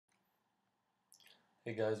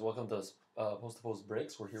Hey guys, welcome to Post to Post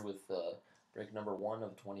Breaks. We're here with break number one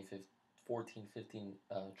of 2014-15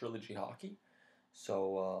 Trilogy Hockey.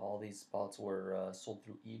 So all these spots were sold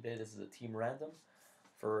through eBay. This is a team random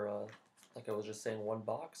for, like I was just saying, one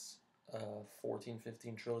box,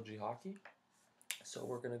 14-15 Trilogy Hockey. So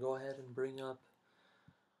we're going to go ahead and bring up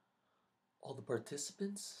all the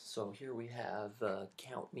participants. So here we have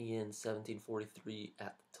Count Me In 1743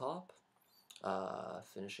 at the top.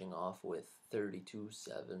 Finishing off with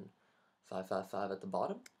 32,755 at the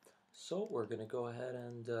bottom. So we're going to go ahead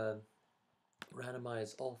and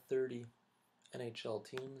randomize all 30 NHL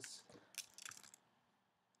teams,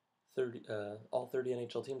 all 30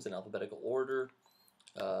 NHL teams in alphabetical order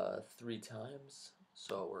 3 times.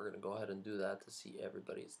 So we're going to go ahead and do that to see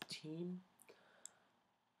everybody's team.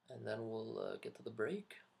 And then we'll get to the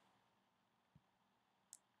break.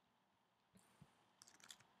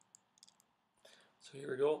 So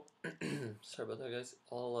here we go. Sorry about that, guys.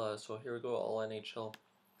 So here we go. All NHL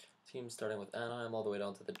teams starting with Anaheim all the way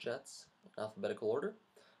down to the Jets in alphabetical order.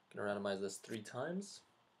 Gonna randomize this 3 times.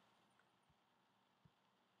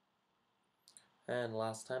 And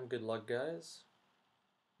last time, good luck, guys.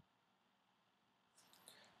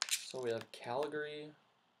 So we have Calgary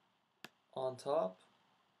on top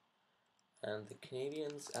and the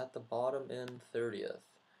Canadiens at the bottom in 30th.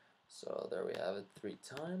 So there we have it 3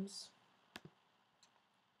 times.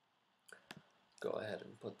 Go ahead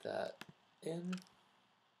and put that in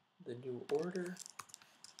the new order.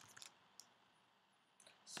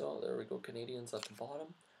 So there we go, Canadiens at the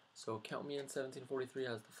bottom. So Count Me In 1743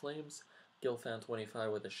 has the Flames,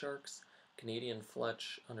 Gilfan25 with the Sharks, Canadian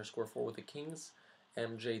Fletch _4 with the Kings,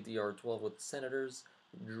 MJDR12 with the Senators,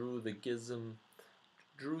 Drew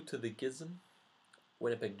to the Gizm,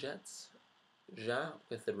 Winnipeg Jets, Jean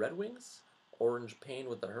with the Red Wings, Orange Payne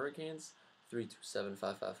with the Hurricanes,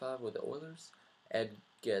 327555 with the Oilers, Ed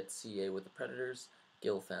Get CA with the Predators,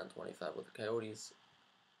 Gilfan25 with the Coyotes,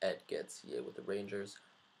 Ed Get CA with the Rangers,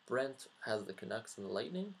 Brent has the Canucks and the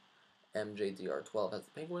Lightning, MJDR12 has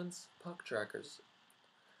the Penguins, Puck Trackers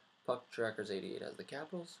 88 has the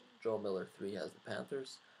Capitals, Joe Miller 3 has the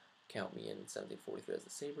Panthers, Count Me In 1743 has the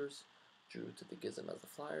Sabres, Drew to the Gizm has the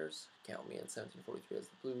Flyers, Count Me In 1743 has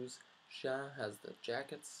the Blues, Jean has the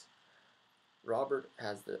Jackets, Robert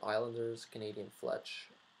has the Islanders, Canadian Fletch,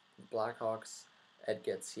 Blackhawks, Ed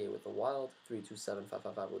Get CA with the Wild,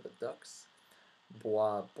 327555 with the Ducks,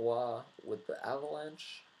 Bois with the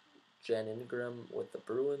Avalanche, Jen Ingram with the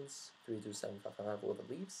Bruins, 327555 with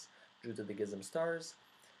the Leafs, Drew to the Gizm Stars,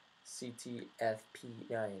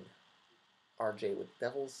 CTFP9 RJ with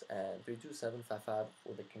Devils, and 32755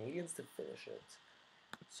 with the Canadiens to finish it.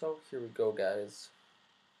 So here we go, guys.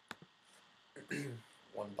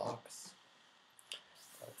 One box.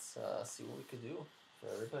 Let's see what we could do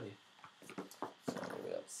for everybody. So here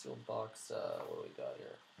we have sealed box. What do we got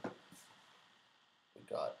here? We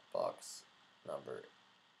got box number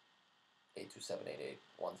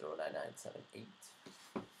 82788109978.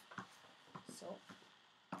 So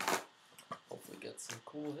hopefully get some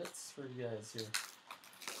cool hits for you guys here.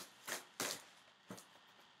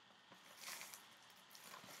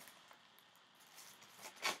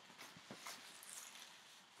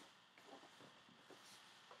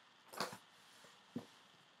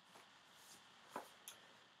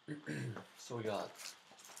 So we got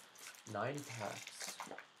 9 packs,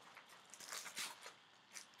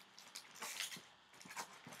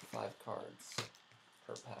 5 cards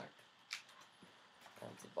per pack,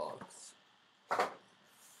 empty box.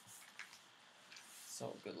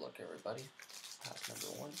 So good luck, everybody. Pack number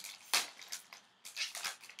 1.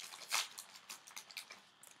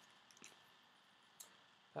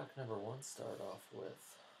 Pack number 1 start off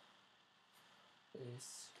with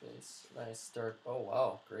base. Nice start. Oh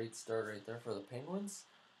wow, great start right there for the Penguins.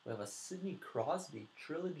 We have a Sidney Crosby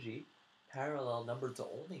Trilogy parallel numbered to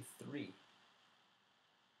only 3.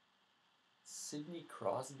 Sidney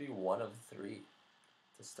Crosby 1 of 3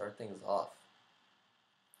 to start things off.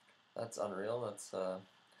 That's unreal. That's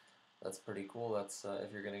pretty cool. That's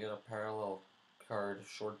if you're gonna get a parallel card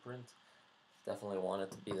short print, definitely want it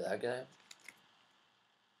to be that guy.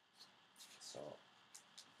 So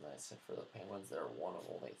nice hit for the Penguins. They're 1 of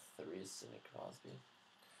only 3. Sidney Crosby.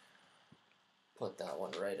 Put that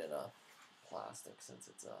one right in a plastic since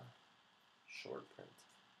it's a short print.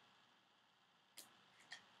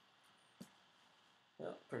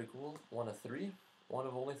 Yeah, pretty cool. 1 of 3. 1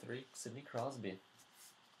 of only 3. Sidney Crosby.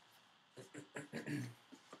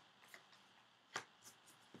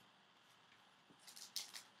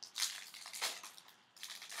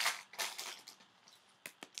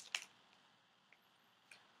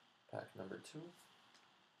 Pack number 2.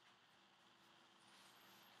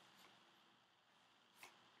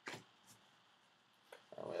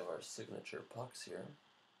 our signature pucks here.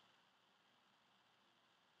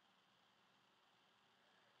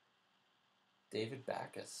 David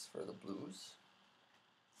Backes for the Blues.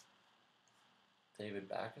 David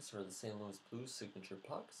Backes for the St. Louis Blues signature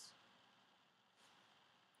pucks.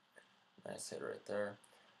 Nice hit right there.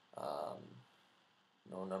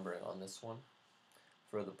 No numbering on this one.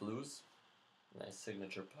 For the Blues, nice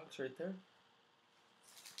signature pucks right there.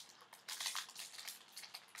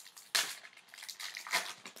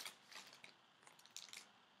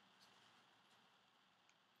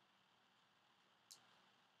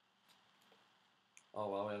 Oh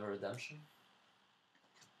wow, we have a redemption.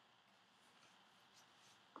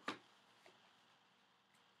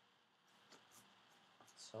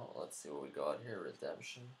 So let's see what we got here.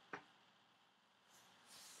 Redemption.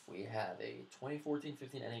 We have a 2014-15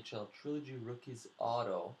 NHL Trilogy Rookies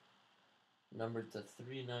Auto, numbered to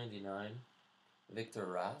 399, Victor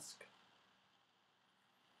Rask.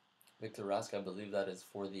 Victor Rask, I believe that is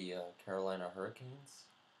for the Carolina Hurricanes.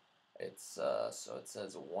 It's so it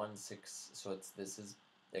says 1/6. So this is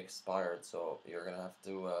expired. So you're gonna have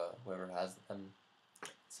to whoever has them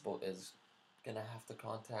is gonna have to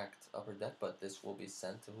contact Upper Deck, but this will be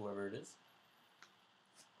sent to whoever it is.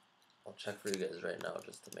 I'll check for you guys right now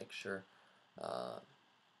just to make sure.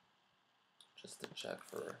 Just to check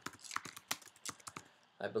for.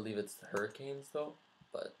 I believe it's the Hurricanes though,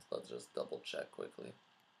 but let's just double check quickly.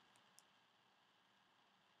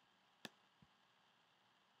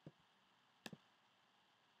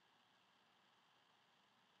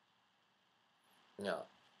 Yeah.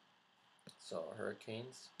 So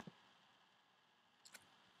Hurricanes.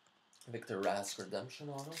 Victor Rask redemption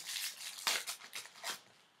auto.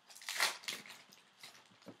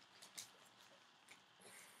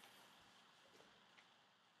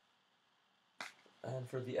 And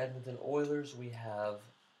for the Edmonton Oilers, we have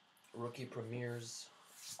Rookie Premiers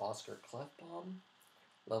Oscar Klefbom,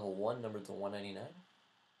 level 1, numbered to 199.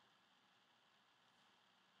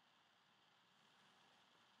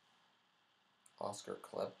 Oscar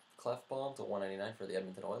Klefbom to 199 for the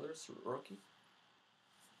Edmonton Oilers rookie.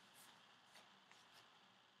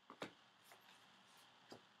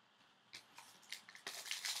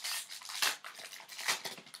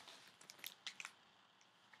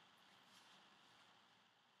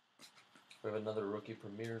 We have another Rookie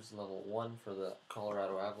Premiers level 1 for the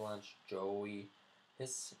Colorado Avalanche, Joey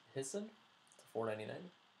Hisson to 499.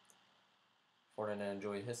 499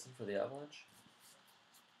 Joey Hisson for the Avalanche.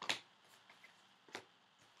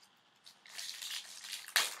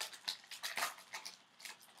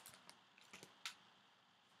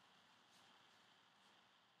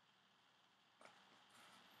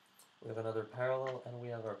 We have another parallel, and we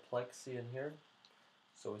have our Plexi in here.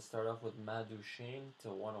 So we start off with Matt Duchene to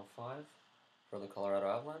 105 for the Colorado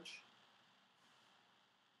Avalanche.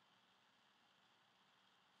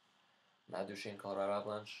 Matt Duchene, Colorado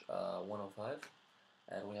Avalanche, 105.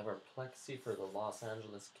 And we have our Plexi for the Los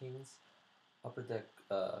Angeles Kings. Upper Deck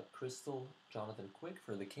Crystal, Jonathan Quick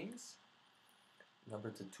for the Kings.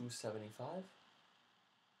 Numbered to 275.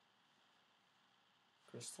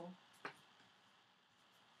 Crystal.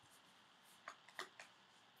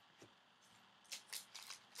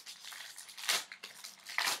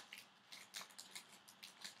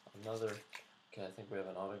 Another, okay, I think we have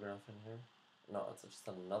an autograph in here. No, it's just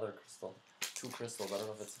another crystal. 2 crystals. I don't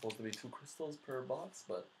know if it's supposed to be 2 crystals per box,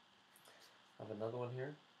 but I have another one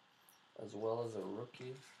here, as well as a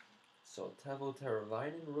rookie. So Teuvo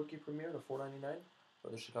Teravainen, rookie premier to 499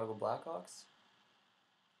 for the Chicago Blackhawks.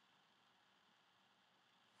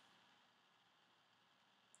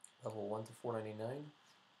 Level 1 to 499.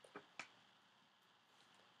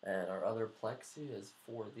 And our other Plexi is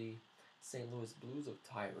for the St. Louis Blues of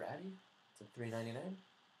Ty Ratty to 399.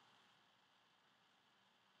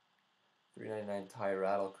 399 Ty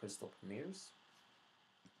Rattle Crystal Premiers.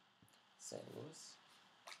 St. Louis.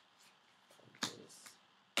 And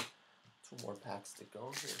there's 2 more packs to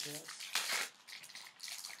go here, guys.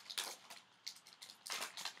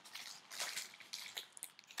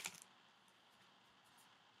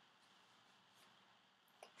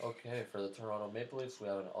 Okay, for the Toronto Maple Leafs, we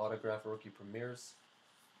have an autograph rookie premieres.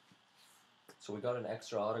 So we got an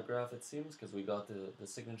extra autograph, it seems, because we got the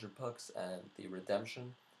signature pucks and the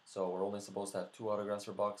redemption. So we're only supposed to have 2 autographs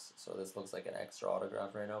per box. So this looks like an extra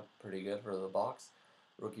autograph right now. Pretty good for the box.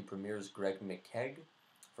 Rookie premieres Greg McKegg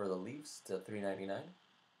for the Leafs to 399.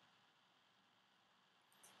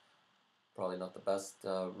 Probably not the best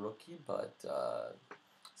rookie, but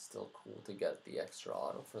still cool to get the extra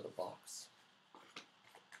auto for the box.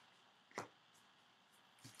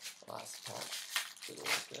 Last pack. Good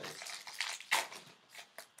luck, guys.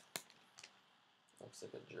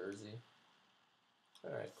 Looks like a jersey.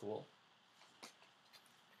 Alright, cool.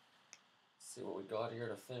 See what we got here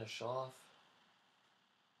to finish off.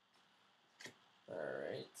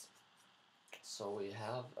 Alright. So we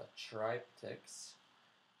have a triptychs.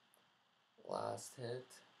 Last hit.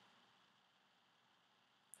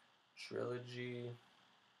 Trilogy.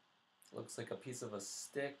 Looks like a piece of a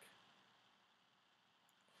stick.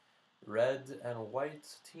 Red and white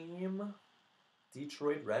team.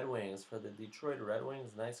 Detroit Red Wings. For the Detroit Red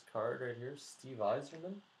Wings, nice card right here. Steve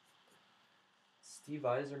Yzerman. Steve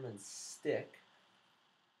Yzerman stick.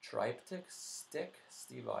 Triptych stick.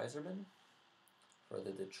 Steve Yzerman. For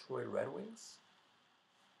the Detroit Red Wings.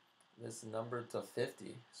 This numbered to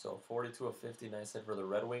 50. So 42 of 50. Nice hit for the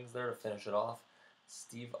Red Wings there to finish it off.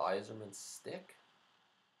 Steve Yzerman stick.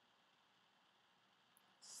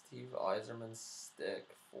 Steve Yzerman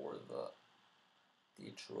stick for the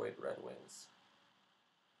Detroit Red Wings.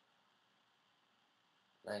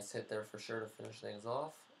 Nice hit there for sure to finish things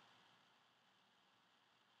off.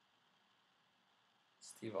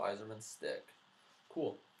 Steve Yzerman stick.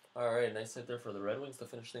 Cool. Alright, nice hit there for the Red Wings to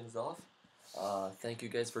finish things off. Thank you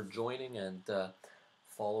guys for joining, and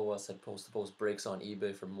follow us at Post to Post Breaks on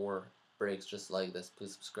eBay for more breaks just like this.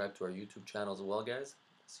 Please subscribe to our YouTube channel as well, guys.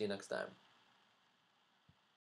 See you next time.